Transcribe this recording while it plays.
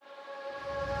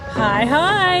Hi,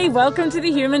 hi. Welcome to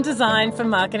the Human Design for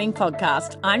Marketing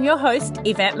podcast. I'm your host,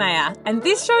 Yvette Mayer, and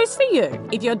this show's for you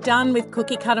if you're done with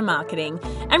cookie cutter marketing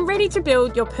and ready to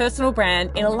build your personal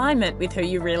brand in alignment with who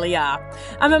you really are.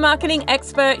 I'm a marketing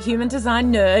expert, human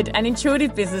design nerd, and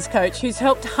intuitive business coach who's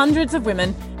helped hundreds of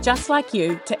women just like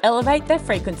you to elevate their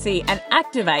frequency and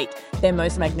activate their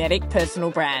most magnetic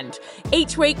personal brand.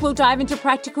 Each week, we'll dive into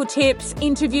practical tips,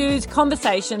 interviews,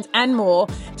 conversations, and more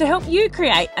to help you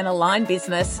create an aligned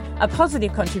business, a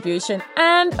positive contribution,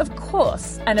 and of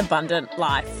course, an abundant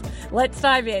life. Let's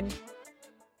dive in.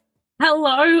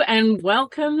 Hello and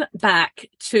welcome back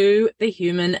to the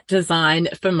Human Design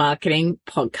for Marketing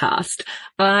podcast.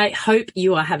 I hope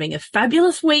you are having a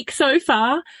fabulous week so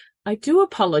far. I do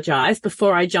apologize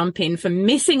before I jump in for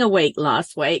missing a week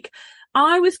last week.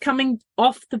 I was coming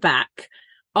off the back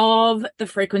of the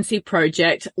Frequency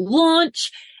Project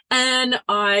launch and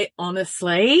I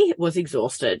honestly was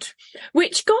exhausted,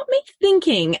 which got me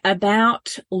thinking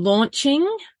about launching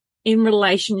in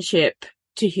relationship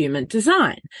to human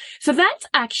design. So that's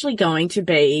actually going to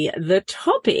be the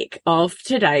topic of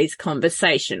today's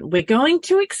conversation. We're going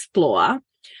to explore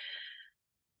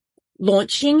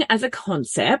launching as a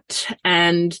concept,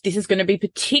 and this is going to be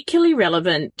particularly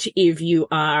relevant if you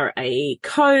are a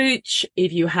coach,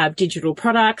 if you have digital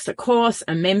products, a course,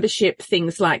 a membership,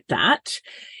 things like that.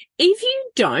 If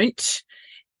you don't,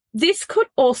 this could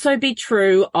also be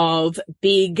true of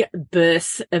big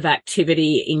bursts of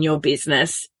activity in your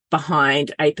business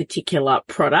behind a particular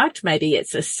product. Maybe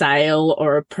it's a sale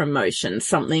or a promotion,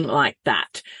 something like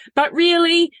that. But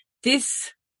really,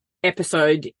 this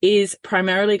episode is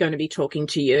primarily going to be talking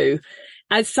to you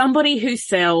as somebody who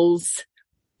sells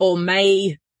or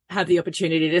may have the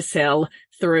opportunity to sell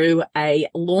through a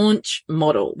launch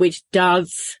model, which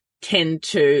does tend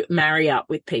to marry up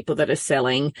with people that are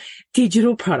selling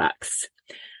digital products.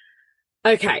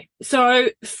 Okay, so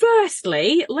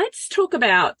firstly, let's talk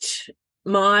about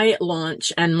my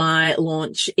launch and my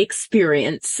launch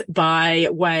experience by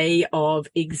way of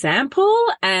example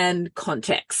and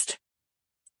context.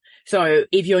 So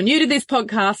if you're new to this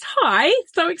podcast, hi,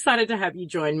 so excited to have you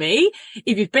join me.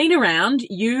 If you've been around,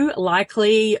 you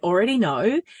likely already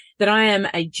know that I am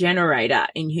a generator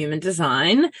in human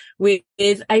design with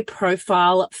a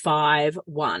profile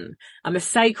 5-1. I'm a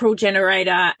sacral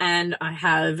generator and I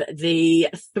have the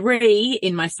 3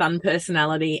 in my sun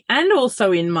personality and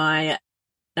also in my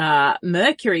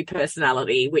Mercury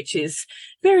personality, which is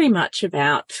very much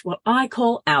about what I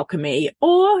call alchemy,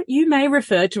 or you may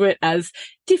refer to it as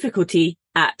difficulty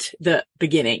at the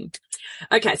beginning.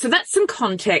 Okay, so that's some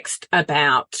context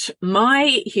about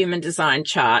my human design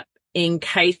chart in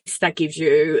case that gives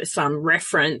you some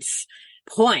reference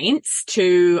points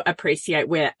to appreciate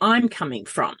where I'm coming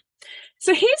from.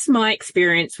 So here's my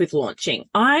experience with launching.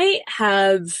 I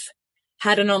have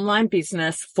had an online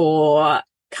business for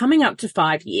coming up to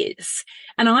 5 years.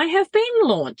 And I have been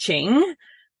launching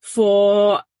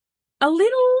for a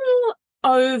little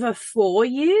over 4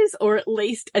 years, or at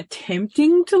least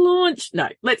attempting to launch. No,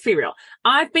 let's be real.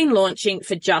 I've been launching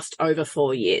for just over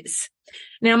 4 years.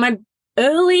 Now, my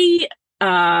early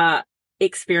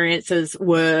experiences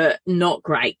were not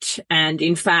great. And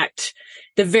in fact,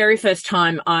 the very first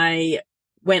time I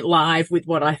went live with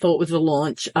what I thought was a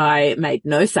launch, I made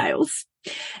no sales.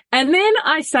 And then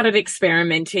I started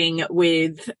experimenting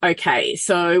with, okay,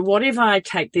 so what if I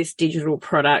take this digital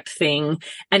product thing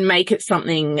and make it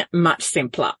something much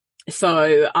simpler?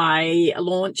 So I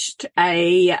launched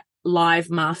a live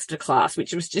masterclass,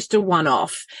 which was just a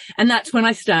one-off. And that's when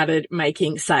I started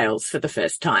making sales for the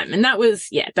first time. And that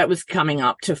was coming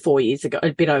up to 4 years ago,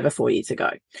 a bit over 4 years ago.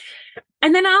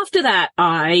 And then after that,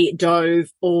 I dove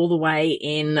all the way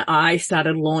in. I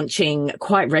started launching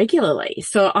quite regularly.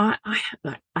 So I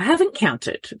haven't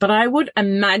counted, but I would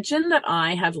imagine that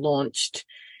I have launched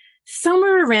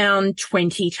somewhere around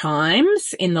 20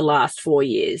 times in the last 4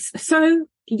 years. So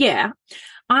yeah,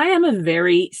 I am a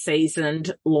very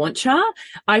seasoned launcher.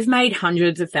 I've made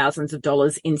hundreds of thousands of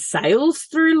dollars in sales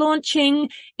through launching,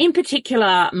 in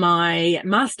particular my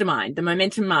mastermind, the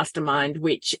Momentum Mastermind,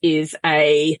 which is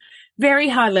a very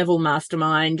high level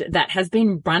mastermind that has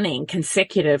been running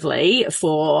consecutively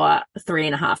for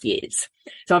 3.5 years.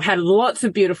 So I've had lots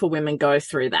of beautiful women go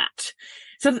through that.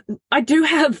 So I do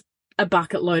have a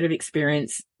bucket load of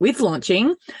experience with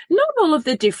launching, not all of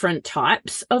the different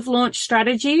types of launch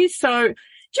strategies. So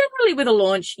generally with a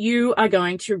launch, you are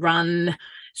going to run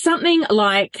something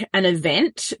like an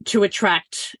event to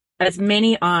attract as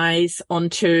many eyes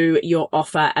onto your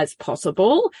offer as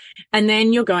possible. And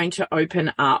then you're going to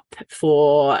open up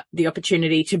for the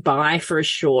opportunity to buy for a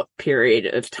short period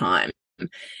of time.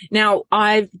 Now,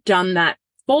 I've done that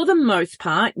for the most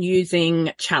part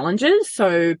using challenges.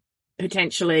 So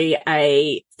potentially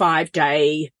a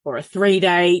 5-day or a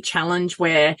 3-day challenge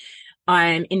where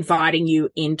I'm inviting you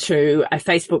into a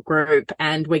Facebook group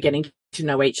and we're getting to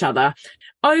know each other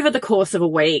over the course of a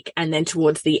week. And then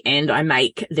towards the end, I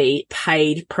make the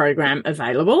paid program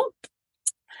available.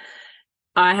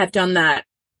 I have done that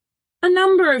a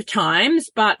number of times,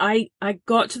 but I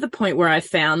got to the point where I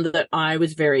found that I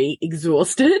was very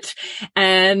exhausted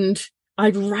and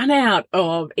I'd run out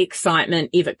of excitement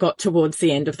if it got towards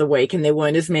the end of the week and there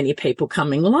weren't as many people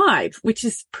coming live, which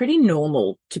is pretty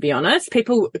normal, to be honest.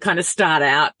 People kind of start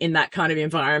out in that kind of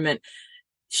environment,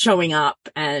 showing up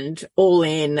and all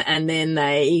in, and then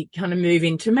they kind of move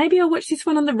into, maybe I'll watch this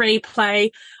one on the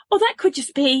replay, or that could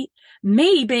just be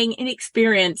me being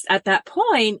inexperienced at that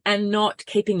point and not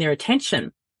keeping their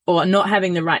attention or not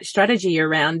having the right strategy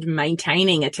around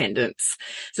maintaining attendance.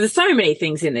 So there's so many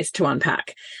things in this to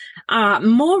unpack.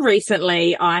 More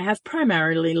recently, I have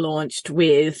primarily launched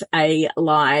with a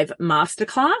live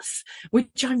masterclass,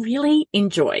 which I really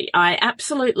enjoy. I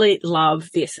absolutely love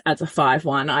this as a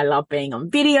 5-1. I love being on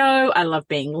video. I love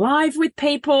being live with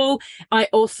people. I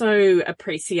also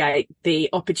appreciate the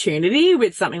opportunity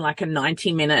with something like a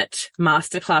 90-minute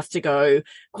masterclass to go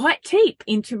quite deep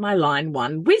into my line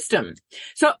 1 wisdom.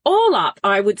 So all up,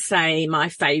 I would say my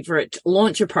favorite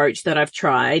launch approach that I've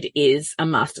tried is a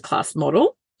masterclass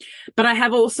model. But I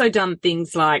have also done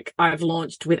things like I've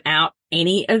launched without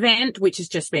any event, which has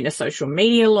just been a social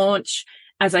media launch.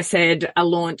 As I said, a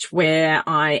launch where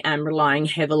I am relying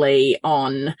heavily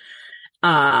on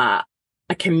a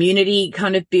community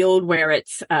kind of build where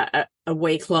it's a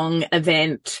week-long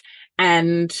event.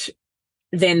 And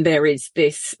then there is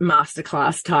this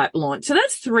masterclass type launch. So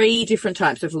that's 3 different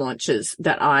types of launches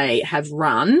that I have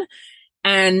run.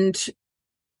 And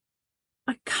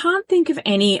I can't think of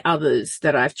any others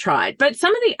that I've tried, but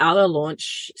some of the other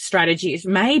launch strategies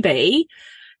may be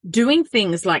doing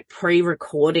things like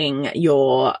pre-recording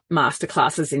your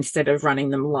masterclasses instead of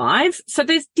running them live. So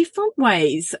there's different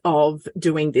ways of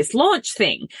doing this launch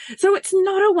thing. So it's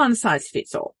not a one size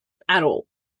fits all at all.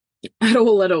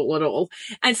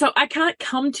 And so I can't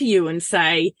come to you and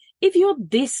say, if you're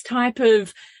this type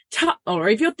of or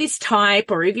if you're this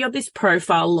type, or if you're this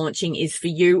profile, launching is for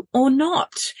you or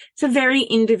not. It's a very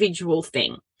individual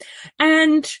thing.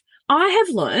 And I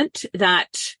have learnt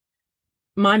that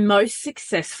my most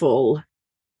successful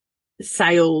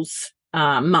sales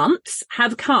months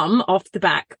have come off the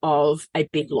back of a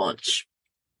big launch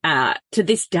to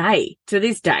this day.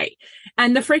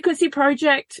 And the Frequency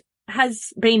Project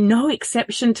has been no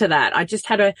exception to that. I just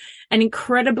had an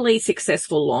incredibly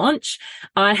successful launch.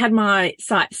 I had my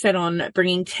sight set on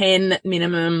bringing 10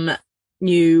 minimum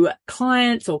new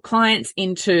clients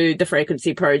into the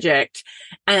Frequency Project.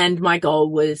 And my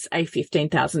goal was a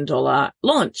 $15,000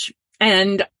 launch.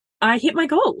 And I hit my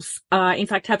goals. In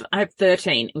fact, I have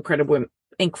 13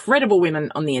 incredible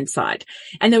women on the inside.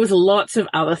 And there was lots of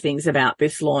other things about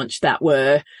this launch that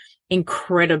were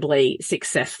incredibly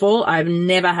successful. I've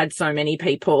never had so many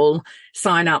people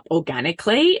sign up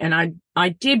organically. And I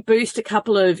did boost a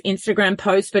couple of Instagram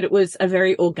posts, but it was a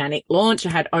very organic launch. I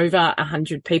had over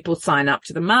 100 people sign up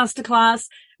to the masterclass,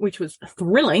 which was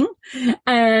thrilling.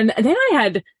 And then I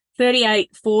had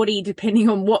 38, 40, depending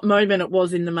on what moment it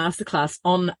was in the masterclass,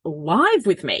 on live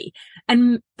with me.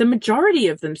 And the majority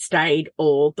of them stayed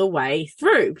all the way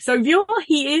through. So if you're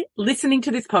here listening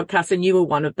to this podcast and you were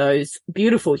one of those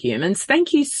beautiful humans,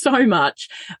 thank you so much.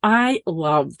 I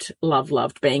loved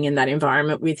being in that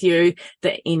environment with you.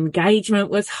 The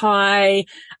engagement was high.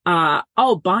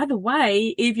 Oh, by the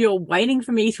way, if you're waiting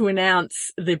for me to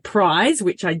announce the prize,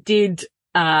 which I did,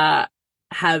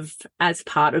 have as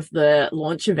part of the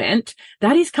launch event,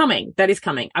 that is coming.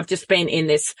 I've just been in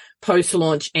this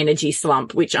post-launch energy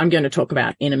slump, which I'm going to talk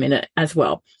about in a minute as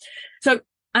well. So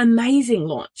amazing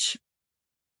launch.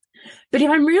 But if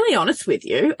I'm really honest with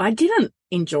you, I didn't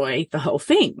enjoy the whole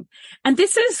thing. And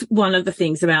this is one of the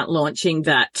things about launching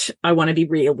that I want to be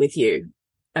real with you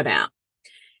about.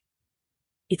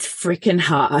 It's freaking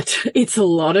hard. It's a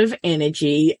lot of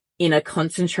energy in a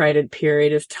concentrated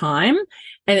period of time.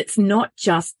 And it's not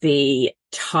just the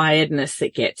tiredness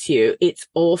that gets you. It's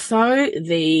also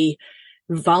the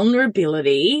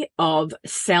vulnerability of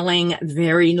selling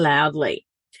very loudly.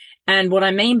 And what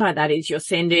I mean by that is you're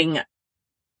sending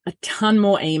a ton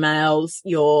more emails.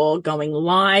 You're going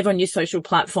live on your social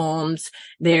platforms.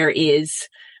 There is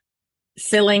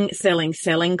selling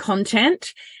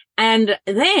content. And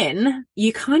then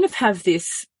you kind of have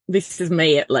this is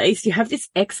me at least, you have this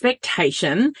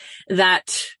expectation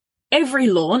that every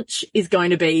launch is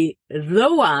going to be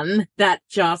the one that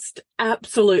just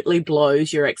absolutely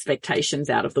blows your expectations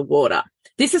out of the water.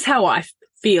 This is how I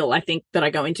feel. I think that I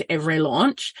go into every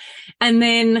launch, and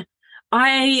then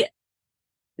I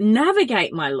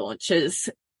navigate my launches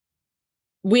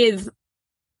with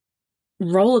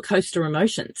roller coaster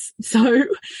emotions. So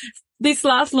this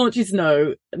last launch is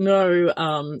no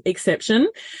exception.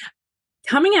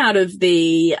 Coming out of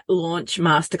the launch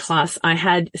masterclass, I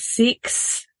had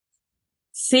six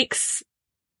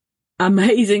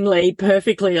amazingly,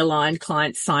 perfectly aligned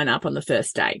clients sign up on the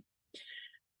first day.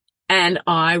 And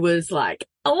I was like,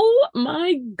 oh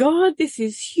my God, this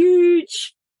is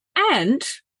huge. And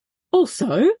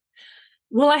also,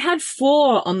 well, I had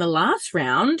 4 on the last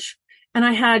round, and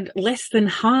I had less than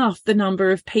half the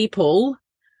number of people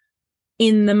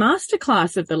in the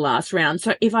masterclass of the last round.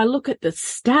 So if I look at the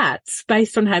stats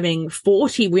based on having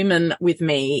 40 women with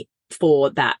me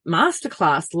for that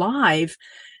masterclass live,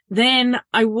 then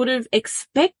I would have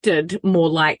expected more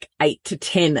like 8 to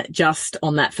 10 just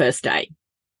on that first day.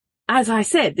 As I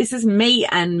said, this is me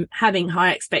and having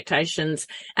high expectations,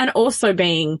 and also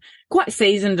being quite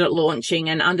seasoned at launching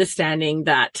and understanding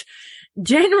that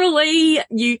generally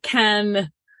you can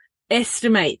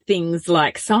estimate things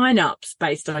like sign-ups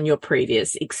based on your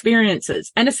previous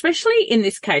experiences. And especially in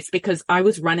this case, because I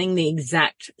was running the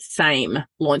exact same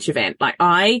launch event. Like,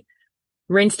 I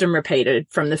rinsed and repeated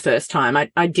from the first time.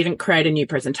 I didn't create a new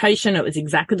presentation. It was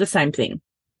exactly the same thing.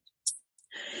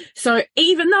 So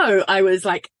even though I was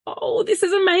like, oh, this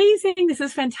is amazing, this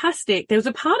is fantastic, there was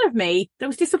a part of me that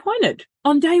was disappointed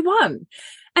on day one.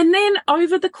 And then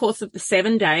over the course of the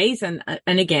 7 days, and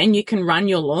again, you can run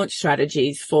your launch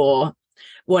strategies for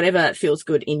whatever feels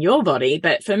good in your body.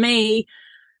 But for me,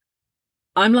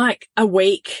 I'm like a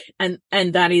week, and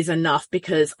that is enough,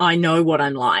 because I know what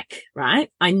I'm like, right?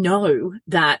 I know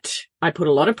that I put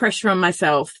a lot of pressure on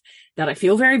myself, that I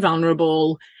feel very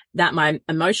vulnerable, that my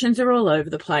emotions are all over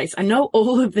the place. I know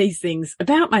all of these things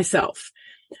about myself.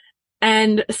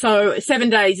 And so 7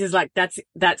 days is like,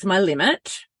 that's my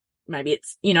limit. Maybe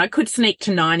it's, I could sneak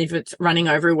to 9 if it's running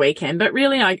over a weekend, but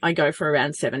really I go for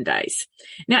around 7 days.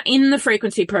 Now, in the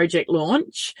Frequency Project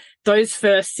launch, those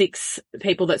first 6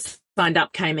 people that signed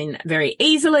up came in very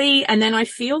easily. And then I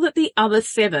feel that the other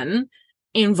 7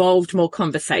 involved more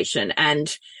conversation.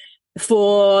 And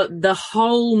for the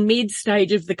whole mid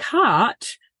stage of the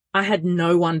cart, I had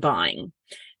no one buying,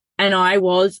 and I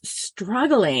was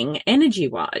struggling energy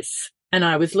wise. And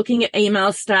I was looking at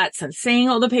email stats and seeing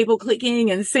all the people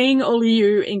clicking and seeing all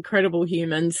you incredible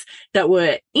humans that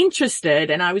were interested.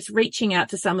 And I was reaching out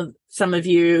to some of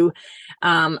you,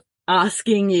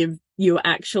 asking if you were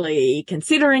actually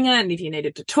considering it and if you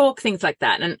needed to talk, things like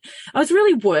that. And I was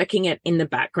really working it in the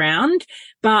background,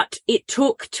 but it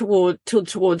took towards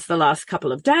the last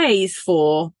couple of days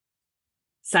for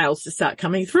sales to start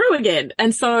coming through again.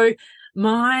 And so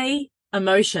my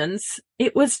emotions,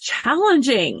 it was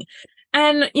challenging.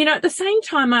 And, at the same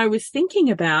time, I was thinking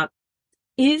about,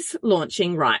 is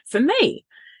launching right for me?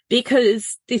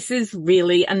 Because this is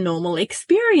really a normal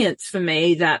experience for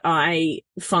me, that I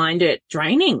find it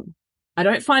draining. I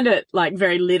don't find it like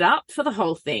very lit up for the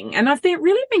whole thing. And I've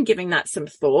really been giving that some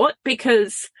thought,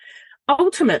 because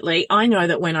ultimately I know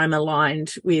that when I'm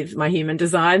aligned with my human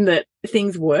design, that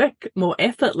things work more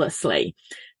effortlessly.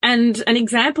 And an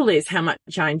example is how much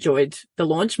I enjoyed the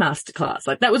launch masterclass.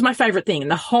 Like, that was my favorite thing.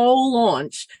 And the whole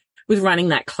launch was running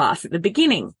that class at the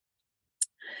beginning.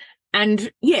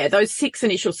 And yeah, those 6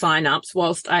 initial signups,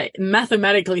 whilst I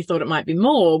mathematically thought it might be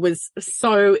more, was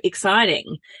so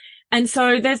exciting. And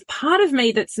so there's part of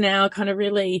me that's now kind of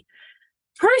really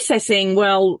processing,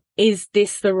 well, is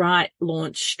this the right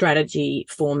launch strategy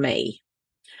for me?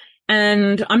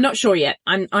 And I'm not sure yet.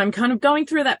 I'm kind of going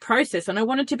through that process, and I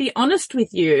wanted to be honest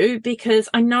with you, because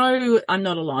I know I'm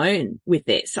not alone with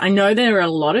this. I know there are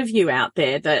a lot of you out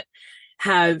there that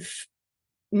have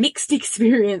mixed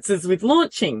experiences with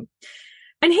launching.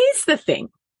 And here's the thing.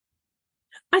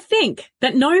 I think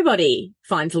that nobody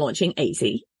finds launching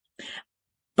easy,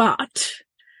 but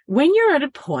when you're at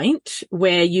a point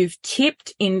where you've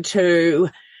tipped into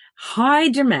high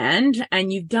demand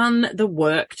and you've done the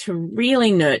work to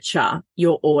really nurture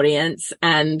your audience,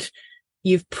 and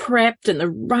you've prepped and the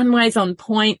runway's on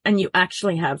point, and you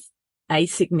actually have a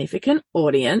significant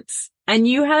audience, and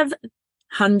you have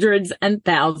hundreds and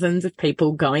thousands of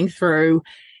people going through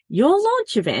your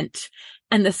launch event,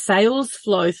 and the sales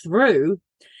flow through,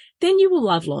 then you will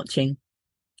love launching.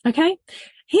 Okay.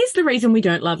 Here's the reason we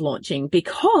don't love launching,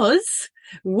 because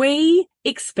we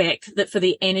expect that for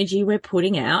the energy we're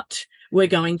putting out, we're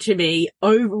going to be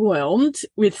overwhelmed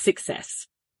with success.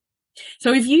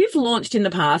 So if you've launched in the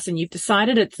past and you've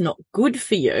decided it's not good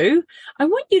for you, I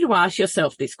want you to ask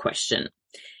yourself this question.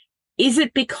 Is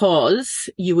it because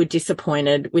you were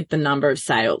disappointed with the number of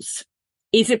sales?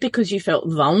 Is it because you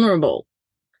felt vulnerable?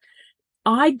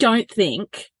 I don't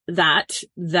think that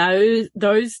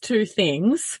those two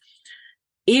things,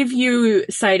 if you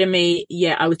say to me,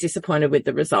 yeah, I was disappointed with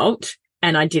the result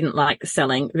and I didn't like the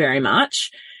selling very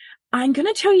much, I'm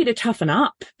going to tell you to toughen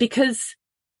up, because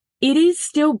it is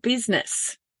still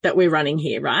business that we're running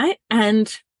here, right?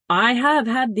 And I have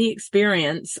had the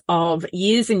experience of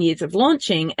years and years of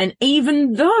launching. And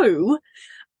even though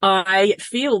I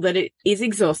feel that it is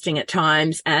exhausting at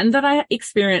times and that I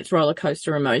experience roller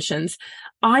coaster emotions,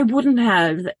 I wouldn't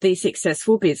have the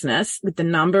successful business with the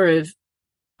number of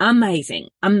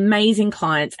amazing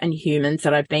clients and humans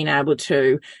that I've been able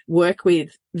to work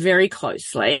with very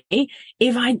closely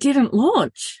if I didn't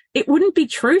launch. It wouldn't be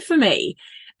true for me.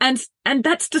 And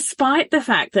that's despite the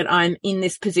fact that I'm in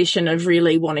this position of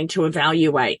really wanting to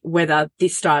evaluate whether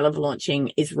this style of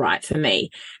launching is right for me,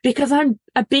 because I'm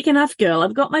a big enough girl.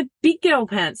 I've got my big girl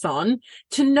pants on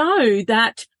to know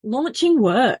that launching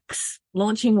works.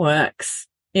 Launching works.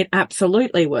 It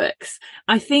absolutely works.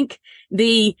 I think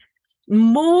the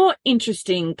more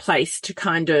interesting place to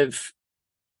kind of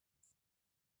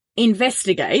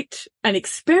investigate and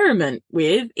experiment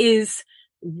with is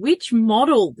which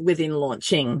model within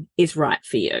launching is right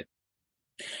for you.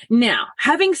 Now,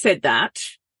 having said that,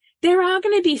 there are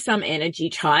going to be some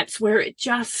energy types where it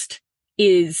just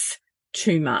is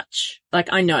too much.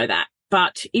 Like, I know that.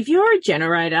 But if you're a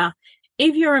generator,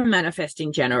 if you're a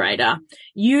manifesting generator,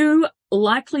 you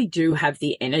likely do have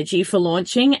the energy for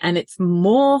launching, and it's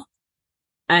more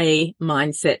a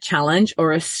mindset challenge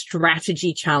or a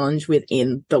strategy challenge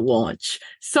within the launch.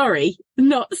 Sorry,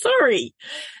 not sorry.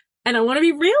 And I want to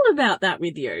be real about that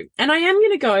with you. And I am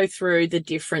going to go through the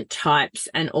different types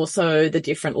and also the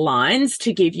different lines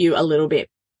to give you a little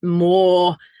bit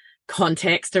more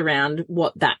context around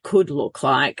what that could look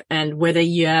like, and whether,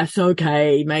 yes,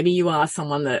 okay, maybe you are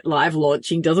someone that live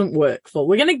launching doesn't work for.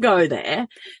 We're going to go there.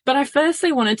 But I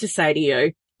firstly wanted to say to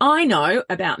you, I know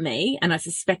about me, and I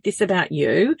suspect this about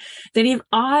you, that if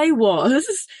I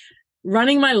was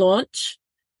running my launch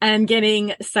and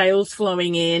getting sales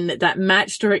flowing in that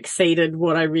matched or exceeded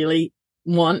what I really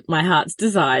want, my heart's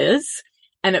desires,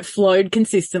 and it flowed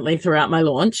consistently throughout my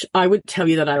launch, I would tell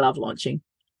you that I love launching.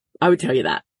 I would tell you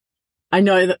that. I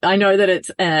know that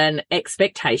it's an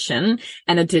expectation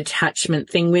and a detachment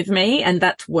thing with me, and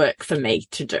that's work for me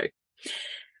to do.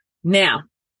 Now,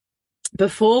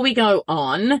 before we go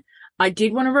on, I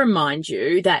did want to remind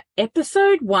you that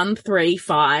episode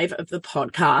 135 of the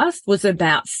podcast was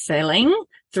about selling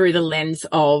through the lens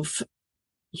of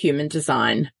human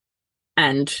design,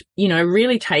 and, you know,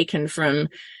 really taken from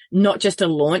not just a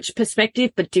launch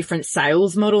perspective, but different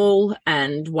sales model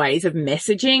and ways of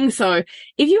messaging. So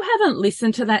if you haven't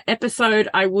listened to that episode,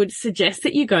 I would suggest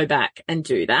that you go back and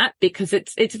do that, because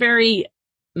it's very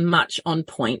much on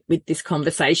point with this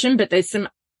conversation, but there's some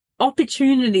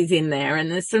opportunities in there,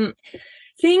 and there's some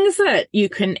things that you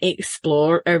can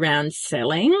explore around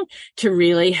selling to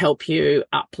really help you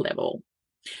up level.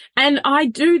 And I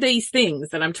do these things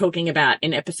that I'm talking about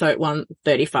in episode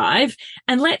 135.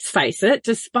 And let's face it,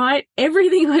 despite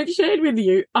everything I've shared with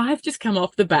you, I've just come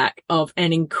off the back of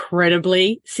an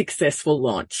incredibly successful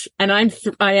launch. And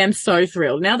I am so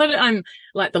thrilled. Now that I'm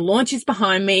like, the launch is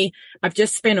behind me, I've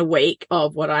just spent a week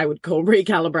of what I would call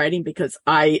recalibrating, because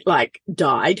I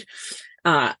died.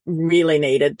 Really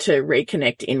needed to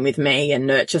reconnect in with me and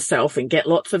nurture self and get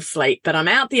lots of sleep. But I'm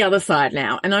out the other side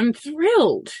now, and I'm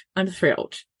thrilled.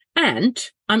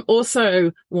 And I'm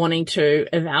also wanting to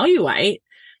evaluate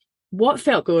what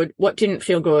felt good, what didn't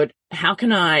feel good. How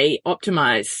can I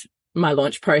optimize my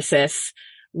launch process?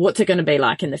 What's it going to be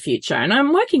like in the future? And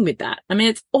I'm working with that. I mean,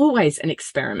 it's always an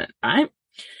experiment, right?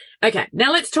 Okay,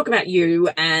 now let's talk about you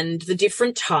and the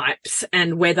different types,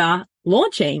 and whether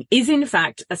launching is in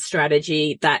fact a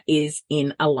strategy that is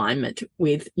in alignment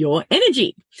with your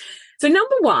energy. So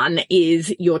number one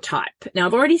is your type. Now,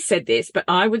 I've already said this, but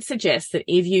I would suggest that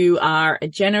if you are a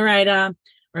generator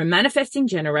or a manifesting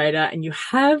generator and you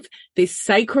have this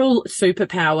sacral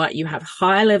superpower, you have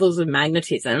high levels of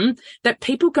magnetism, that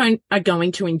people are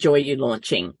going to enjoy you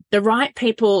launching. The right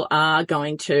people are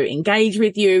going to engage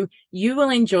with you. You will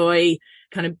enjoy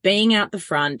kind of being out the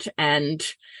front and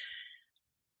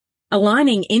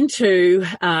aligning into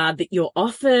your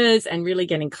offers, and really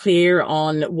getting clear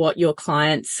on what your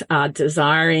clients are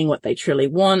desiring, what they truly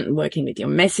want, and working with your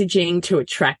messaging to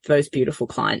attract those beautiful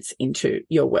clients into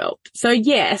your world. So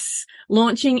yes,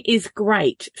 launching is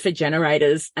great for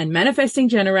generators and manifesting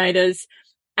generators.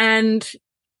 And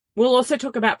we'll also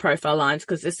talk about profile lines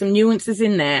because there's some nuances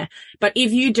in there. But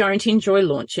if you don't enjoy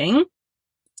launching,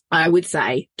 I would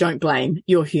say don't blame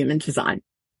your human design.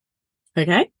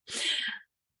 Okay?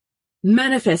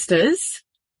 Manifestors.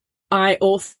 I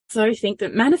also think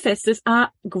that manifestors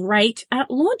are great at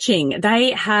launching.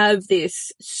 They have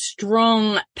this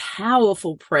strong,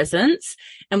 powerful presence.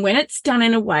 And when it's done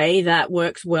in a way that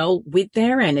works well with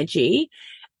their energy,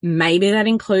 maybe that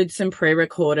includes some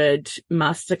pre-recorded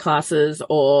masterclasses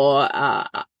or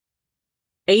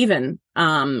even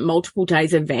multiple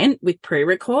days event with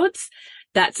pre-records.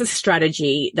 That's a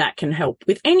strategy that can help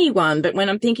with anyone. But when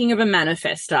I'm thinking of a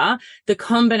manifestor, the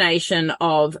combination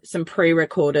of some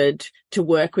pre-recorded to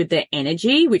work with their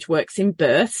energy, which works in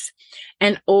bursts,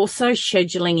 and also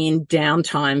scheduling in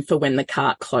downtime for when the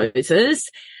cart closes.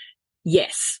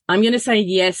 Yes, I'm going to say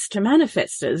yes to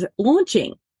manifestors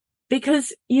launching,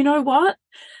 because you know what?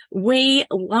 We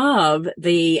love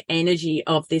the energy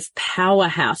of this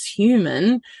powerhouse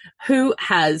human who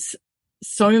has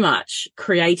so much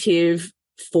creative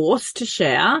force to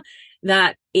share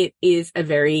that it is a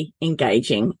very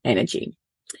engaging energy.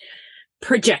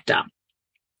 Projector.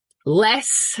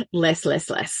 Less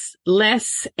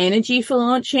energy for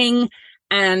launching.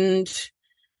 And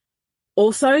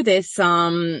also there's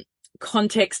some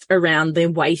context around the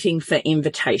waiting for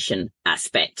invitation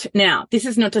aspect. Now, this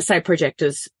is not to say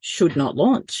projectors should not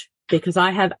launch, because I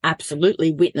have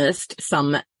absolutely witnessed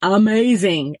some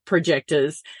amazing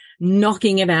projectors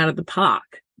knocking it out of the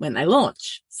park when they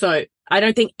launch. So I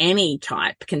don't think any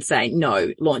type can say,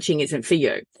 no, launching isn't for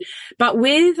you. But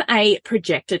with a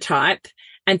projector type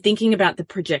and thinking about the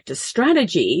projector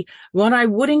strategy, what I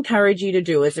would encourage you to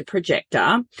do as a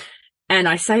projector, and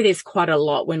I say this quite a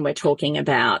lot when we're talking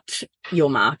about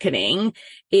your marketing,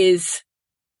 is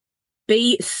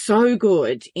be so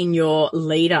good in your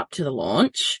lead up to the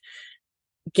launch.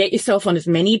 Get yourself on as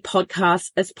many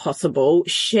podcasts as possible,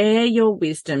 share your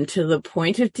wisdom to the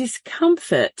point of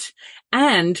discomfort,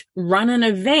 and run an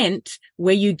event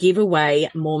where you give away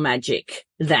more magic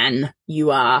than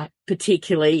you are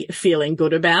particularly feeling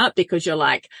good about, because you're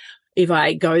like, if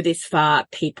I go this far,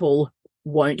 people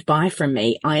won't buy from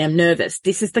me. I am nervous.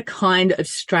 This is the kind of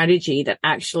strategy that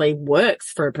actually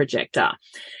works for a projector,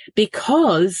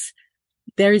 because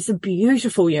there is a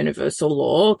beautiful universal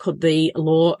law called the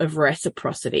law of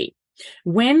reciprocity.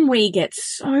 When we get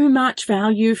so much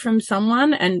value from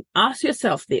someone, and ask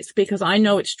yourself this, because I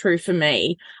know it's true for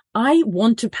me, I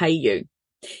want to pay you.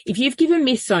 If you've given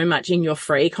me so much in your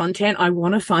free content, I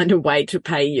want to find a way to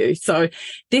pay you. So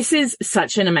this is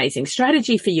such an amazing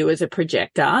strategy for you as a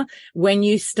projector when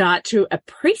you start to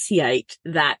appreciate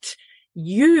that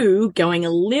you going a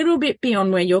little bit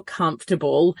beyond where you're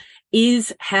comfortable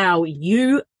is how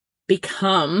you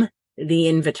become the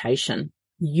invitation.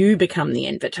 You become the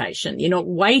invitation. You're not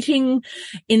waiting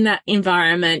in that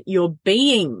environment. You're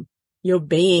being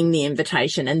the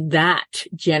invitation, and that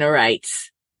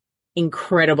generates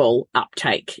incredible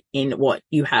uptake in what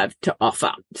you have to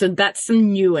offer. So that's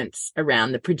some nuance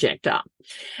around the projector.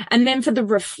 And then for the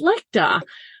reflector,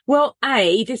 well,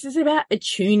 this is about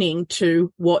attuning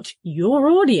to what your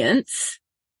audience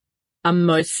are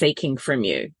most seeking from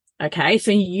you. Okay.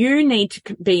 So you need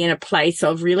to be in a place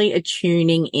of really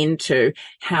attuning into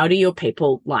how do your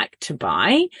people like to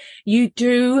buy. You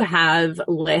do have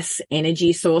less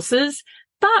energy sources,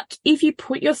 but if you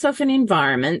put yourself in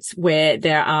environments where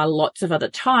there are lots of other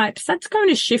types, that's going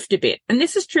to shift a bit. And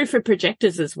this is true for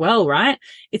projectors as well, right?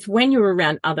 It's when you're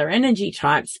around other energy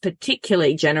types,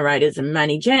 particularly generators and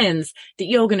money gens, that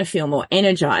you're going to feel more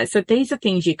energized. So these are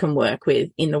things you can work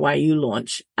with in the way you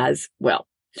launch as well.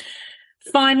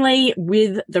 Finally,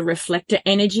 with the reflector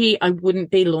energy, I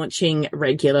wouldn't be launching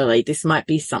regularly. This might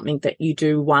be something that you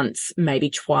do once,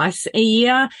 maybe twice a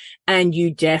year, and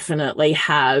you definitely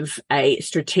have a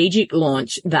strategic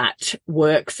launch that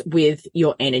works with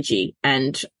your energy.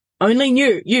 And only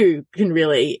you can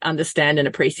really understand and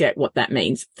appreciate what that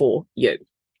means for you.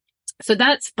 So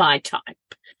that's by type.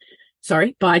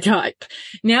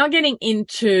 Now getting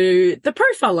into the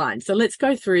profile line. So let's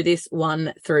go through this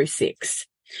 1 through 6.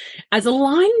 As a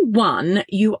line 1,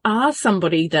 you are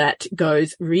somebody that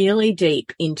goes really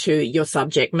deep into your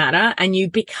subject matter and you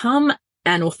become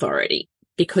an authority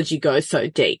because you go so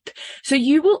deep. So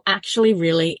you will actually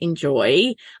really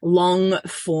enjoy long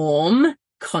form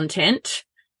content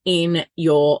in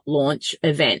your launch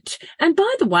event. And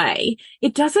by the way,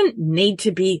 it doesn't need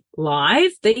to be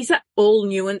live. These are all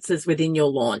nuances within your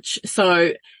launch.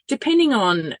 So depending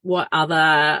on what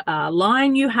other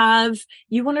line you have,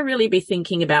 you want to really be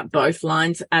thinking about both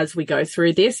lines as we go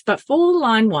through this. But for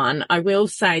line 1, I will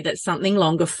say that something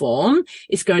longer form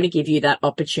is going to give you that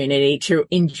opportunity to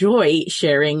enjoy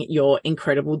sharing your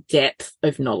incredible depth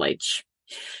of knowledge.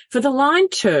 For the line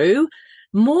 2,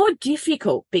 more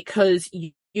difficult because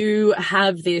you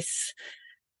have this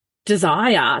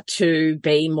desire to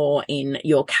be more in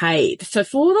your cave. So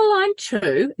for the line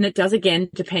 2, and it does again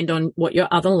depend on what your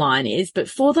other line is, but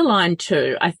for the line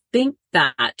 2, I think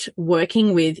that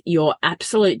working with your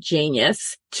absolute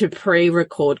genius to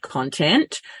pre-record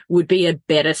content would be a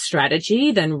better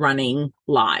strategy than running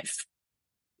live.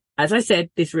 As I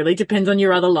said, this really depends on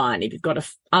your other line. If you've got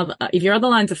if your other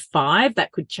line's a 5,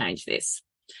 that could change this.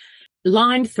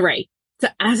 Line 3. So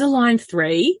as a line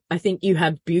 3, I think you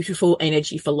have beautiful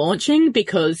energy for launching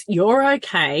because you're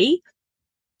okay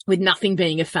with nothing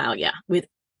being a failure, with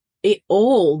it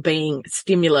all being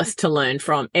stimulus to learn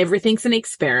from. Everything's an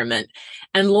experiment,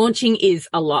 and launching is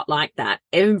a lot like that.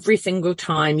 Every single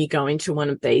time you go into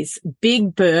one of these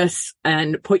big bursts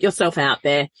and put yourself out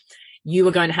there, you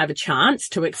are going to have a chance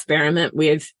to experiment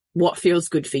with what feels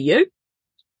good for you,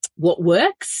 what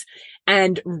works,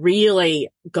 and really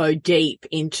go deep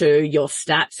into your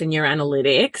stats and your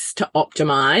analytics to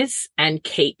optimize and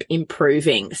keep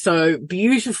improving. So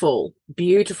beautiful,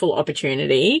 beautiful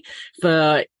opportunity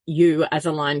for you as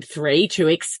a line 3 to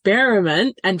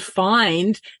experiment and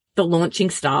find the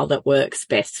launching style that works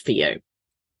best for you.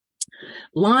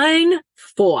 Line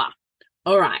 4.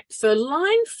 All right. So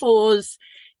line 4s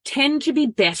tend to be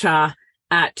better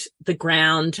at the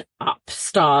ground up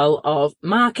style of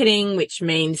marketing, which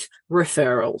means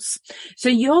referrals. So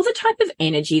you're the type of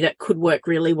energy that could work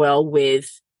really well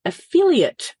with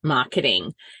affiliate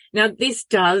marketing. Now, this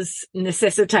does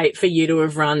necessitate for you to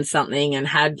have run something and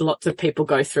had lots of people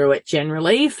go through it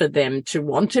generally for them to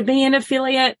want to be an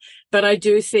affiliate. But I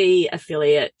do see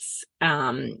affiliates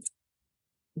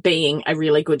being a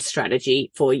really good strategy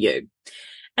for you.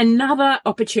 Another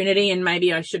opportunity, and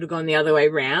maybe I should have gone the other way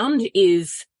around,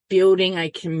 is building a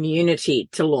community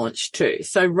to launch to.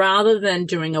 So rather than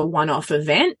doing a one-off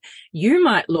event, you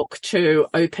might look to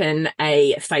open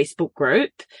a Facebook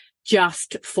group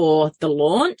just for the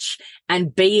launch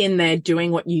and be in there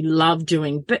doing what you love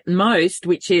doing but most,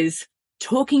 which is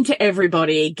talking to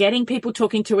everybody, getting people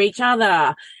talking to each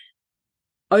other,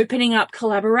 opening up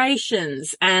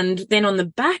collaborations. And then on the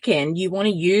back end, you want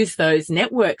to use those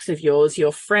networks of yours,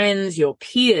 your friends, your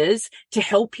peers, to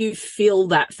help you fill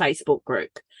that Facebook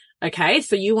group. Okay.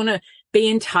 So you want to be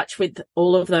in touch with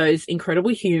all of those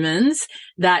incredible humans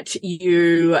that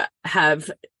you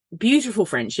have beautiful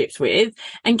friendships with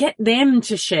and get them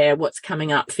to share what's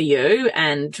coming up for you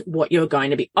and what you're going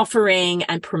to be offering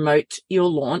and promote your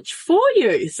launch for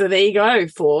you. So there you go,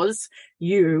 4s.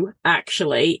 You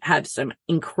actually have some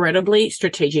incredibly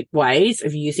strategic ways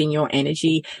of using your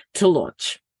energy to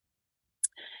launch.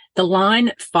 The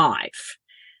line 5.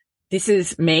 This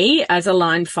is me as a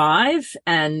line 5,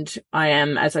 and I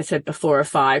am, as I said before, a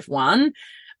 5-1.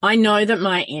 I know that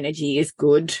my energy is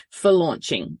good for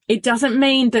launching. It doesn't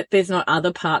mean that there's not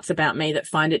other parts about me that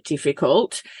find it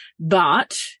difficult,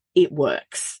 but it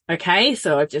works. Okay.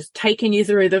 So I've just taken you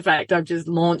through the fact I've just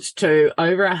launched to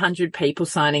over 100 people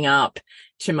signing up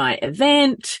to my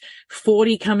event,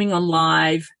 40 coming on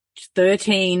live,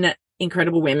 13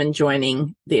 incredible women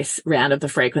joining this round of the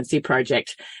Frequency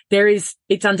Project.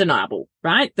 It's undeniable,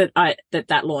 right?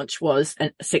 That launch was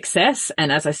a success.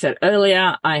 And as I said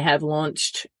earlier, I have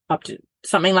launched up to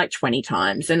something like 20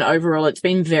 times, and overall it's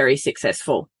been very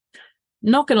successful.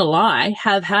 Not going to lie,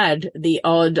 have had the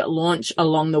odd launch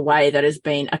along the way that has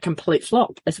been a complete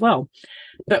flop as well,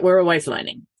 but we're always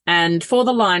learning. And for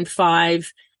the line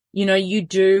 5, you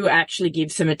do actually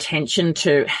give some attention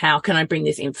to how can I bring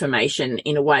this information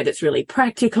in a way that's really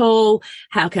practical?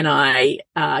 How can I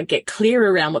get clear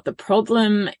around what the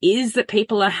problem is that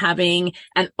people are having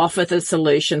and offer the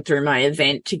solution through my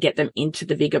event to get them into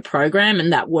the bigger program?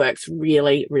 And that works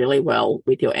really, really well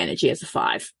with your energy as a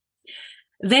 5.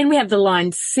 Then we have the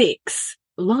line 6.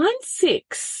 Line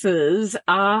 6s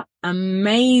are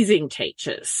amazing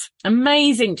teachers.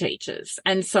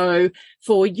 And so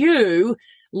for you,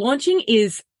 launching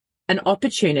is an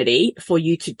opportunity for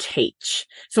you to teach.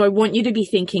 So I want you to be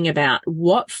thinking about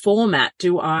what format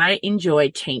do I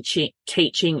enjoy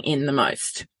teaching in the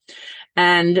most?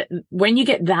 And when you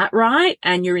get that right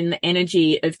and you're in the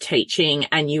energy of teaching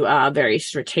and you are very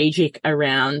strategic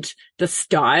around the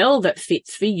style that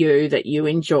fits for you, that you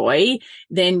enjoy,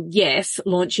 then yes,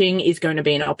 launching is going to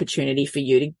be an opportunity for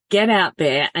you to get out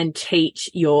there and teach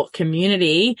your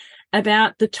community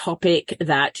about the topic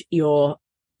that you're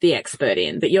the expert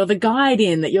in, that you're the guide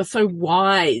in, that you're so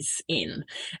wise in.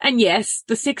 And yes,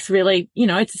 the 6 really,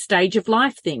 it's a stage of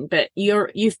life thing, but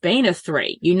you've been a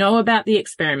 3. You know about the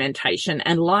experimentation,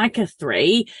 and like a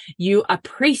 3, you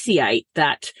appreciate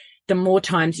that the more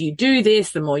times you do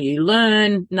this, the more you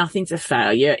learn. Nothing's a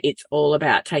failure. It's all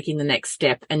about taking the next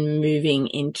step and moving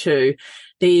into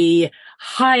the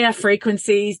higher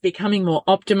frequencies, becoming more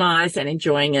optimized and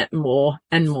enjoying it more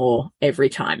and more every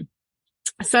time.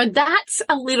 So that's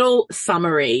a little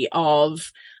summary of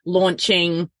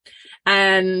launching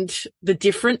and the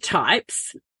different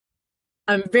types.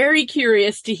 I'm very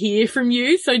curious to hear from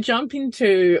you. So jump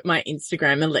into my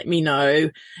Instagram and let me know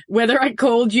whether I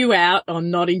called you out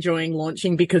on not enjoying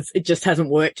launching because it just hasn't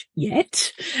worked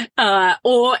yet,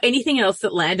 or anything else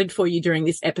that landed for you during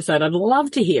this episode. I'd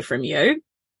love to hear from you.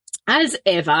 As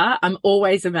ever, I'm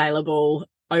always available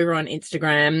over on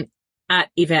Instagram at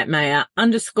Yvette Mayer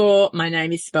 _. My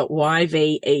name is spelled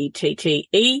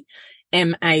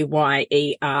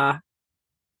YVETTEMAYER.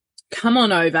 Come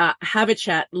on over, have a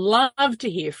chat. Love to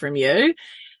hear from you.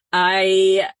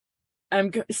 I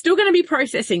am still going to be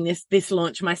processing this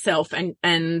launch myself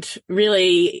and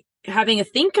really having a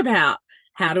think about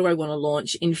how do I want to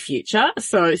launch in future.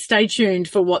 So stay tuned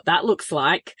for what that looks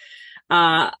like.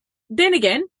 Then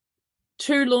again,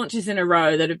 2 launches in a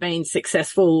row that have been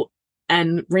successful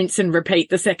and rinse and repeat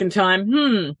the second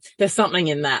time. There's something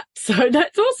in that. So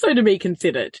that's also to be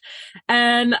considered.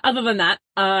 And other than that,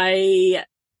 I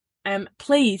am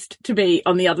pleased to be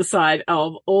on the other side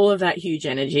of all of that huge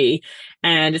energy.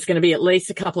 And it's going to be at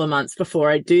least a couple of months before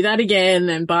I do that again.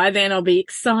 And by then I'll be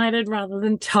excited rather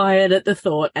than tired at the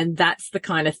thought. And that's the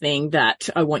kind of thing that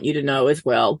I want you to know as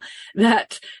well,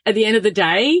 that at the end of the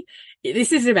day,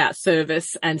 this is about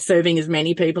service and serving as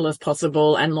many people as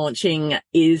possible, and launching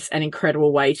is an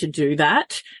incredible way to do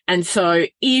that. And so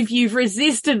if you've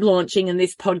resisted launching and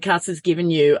this podcast has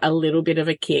given you a little bit of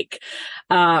a kick,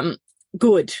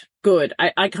 good.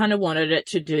 I kind of wanted it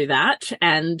to do that,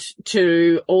 and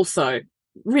to also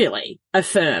really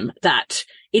affirm that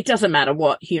it doesn't matter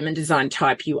what human design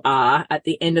type you are. At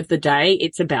the end of the day,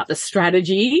 it's about the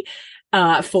strategy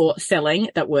for selling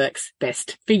that works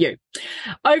best for you.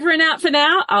 Over and out for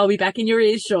now. I'll be back in your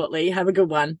ears shortly. Have a good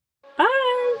one. Bye.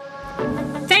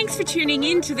 Thanks for tuning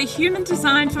in to the Human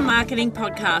Design for Marketing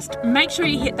podcast. Make sure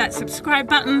you hit that subscribe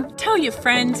button, tell your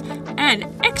friends, and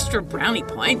extra brownie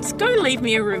points, go leave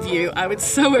me a review. I would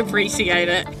so appreciate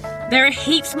it. There are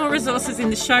heaps more resources in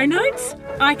the show notes.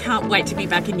 I can't wait to be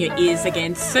back in your ears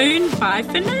again soon. Bye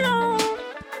for now.